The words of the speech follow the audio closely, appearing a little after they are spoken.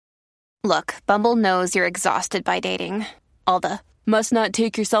Look, Bumble knows you're exhausted by dating. All the must not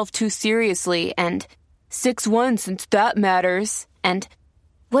take yourself too seriously and 6'1" since that matters. And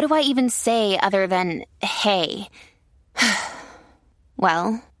what do I even say other than hey?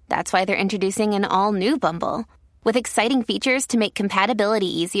 Well, that's why they're introducing an all-new Bumble with exciting features to make compatibility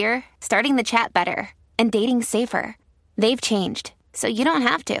easier, starting the chat better, and dating safer. They've changed, so you don't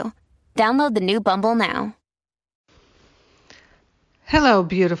have to. Download the new Bumble now. Hello,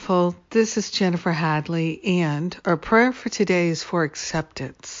 beautiful. This is Jennifer Hadley, and our prayer for today is for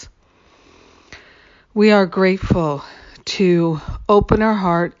acceptance. We are grateful to open our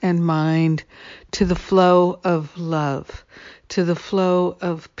heart and mind to the flow of love, to the flow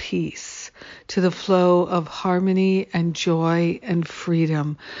of peace, to the flow of harmony and joy and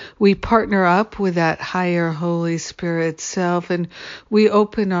freedom. We partner up with that higher Holy Spirit self, and we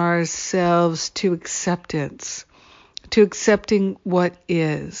open ourselves to acceptance, to accepting what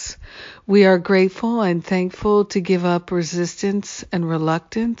is. We are grateful and thankful to give up resistance and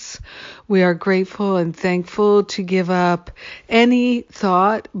reluctance. We are grateful and thankful to give up any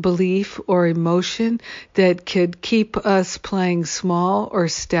thought, belief, or emotion that could keep us playing small or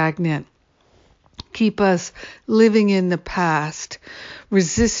stagnant, keep us living in the past,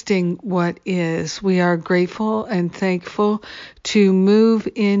 resisting what is. We are grateful and thankful to move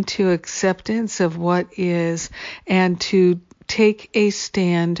into acceptance of what is and to take a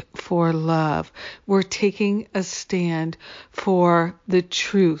stand for love. We're taking a stand for the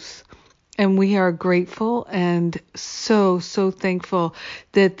truth. And we are grateful and so thankful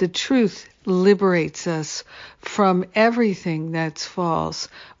that the truth liberates us from everything that's false,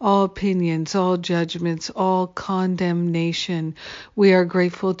 all opinions, all judgments, all condemnation. We are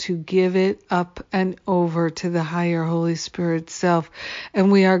grateful to give it up and over to the higher Holy Spirit self.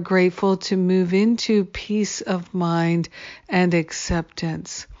 And we are grateful to move into peace of mind and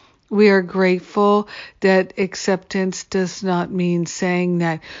acceptance. We are grateful that acceptance does not mean saying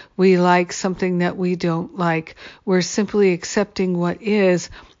that we like something that we don't like. We're simply accepting what is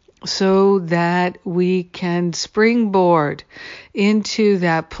so that we can springboard into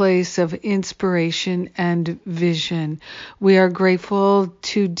that place of inspiration and vision. We are grateful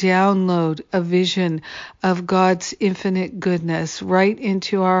to download a vision of God's infinite goodness right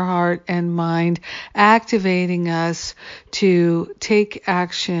into our heart and mind, activating us to take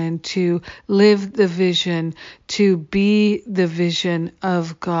action, to live the vision, to be the vision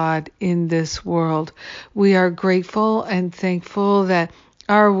of God in this world. We are grateful and thankful that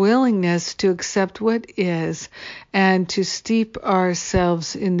our willingness to accept what is and to steep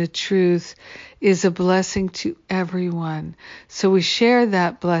ourselves in the truth is a blessing to everyone. So we share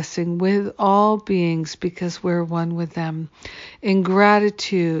that blessing with all beings because we're one with them. In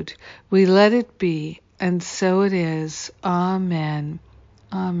gratitude, we let it be, and so it is. Amen.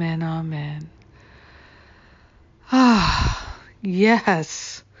 Amen. Amen. Ah,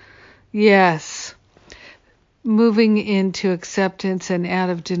 yes. Yes. Moving into acceptance and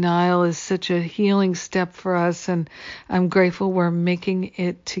out of denial is such a healing step for us, and I'm grateful we're making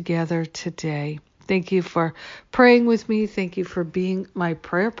it together today. Thank you for praying with me. Thank you for being my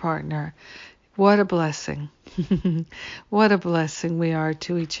prayer partner. What a blessing. What a blessing we are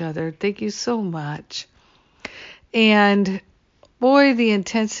to each other. Thank you so much. And boy, the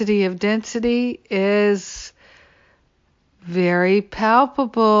intensity of density is very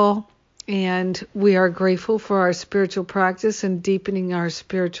palpable. And we are grateful for our spiritual practice and deepening our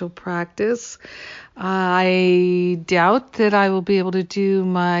spiritual practice. I doubt that I will be able to do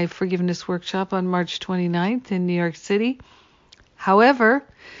my forgiveness workshop on March 29th in New York City. However,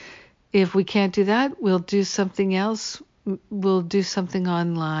 if we can't do that, we'll do something else. We'll do something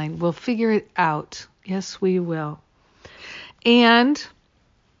online. We'll figure it out. Yes, we will. And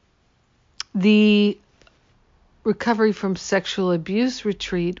the Recovery from Sexual Abuse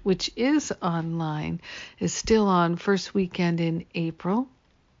Retreat, which is online, is still on first weekend in April.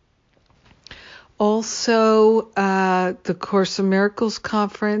 Also, the Course in Miracles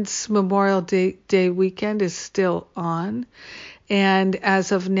Conference Memorial Day weekend is still on. And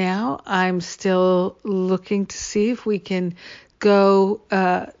as of now, I'm still looking to see if we can go,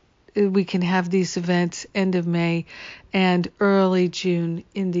 we can have these events end of May and early June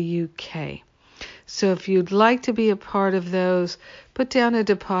in the UK. So if you'd like to be a part of those, put down a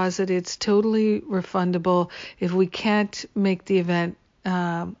deposit. It's totally refundable. If we can't make the event,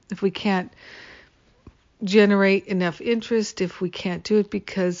 if we can't generate enough interest, if we can't do it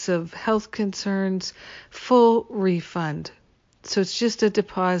because of health concerns, full refund. So it's just a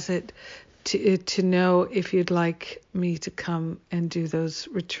deposit to know if you'd like me to come and do those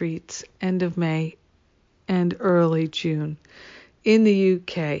retreats end of May and early June in the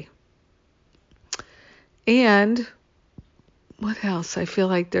UK. And what else? I feel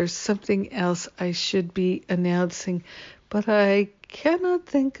like there's something else I should be announcing, but I cannot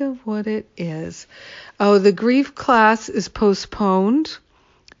think of what it is. Oh, the grief class is postponed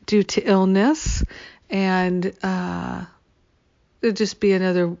due to illness, and it'll just be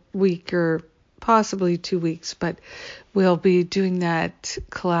another week or possibly 2 weeks, but we'll be doing that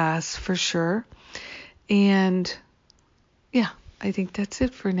class for sure. And yeah, I think that's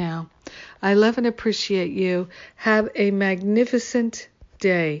it for now. I love and appreciate you. Have a magnificent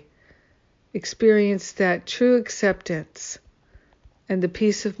day. Experience that true acceptance and the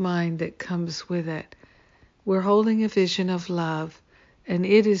peace of mind that comes with it. We're holding a vision of love, and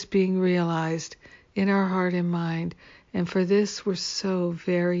it is being realized in our heart and mind. And for this, we're so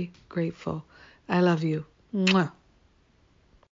very grateful. I love you. Mwah.